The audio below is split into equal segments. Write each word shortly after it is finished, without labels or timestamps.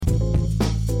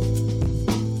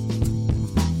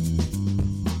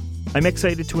I'm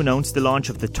excited to announce the launch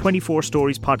of the 24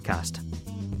 Stories podcast.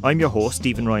 I'm your host,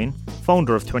 Stephen Ryan,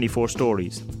 founder of 24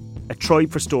 Stories, a tribe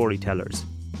for storytellers,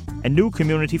 a new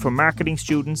community for marketing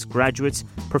students, graduates,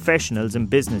 professionals and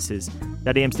businesses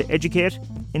that aims to educate,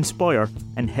 inspire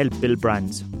and help build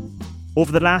brands.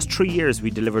 Over the last 3 years, we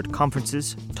delivered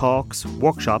conferences, talks,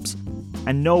 workshops,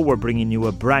 and now we're bringing you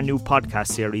a brand new podcast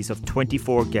series of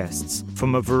 24 guests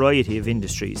from a variety of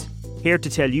industries, here to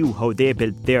tell you how they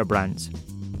built their brands.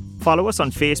 Follow us on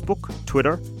Facebook,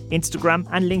 Twitter, Instagram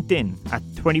and LinkedIn at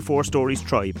 24 Stories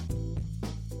Tribe.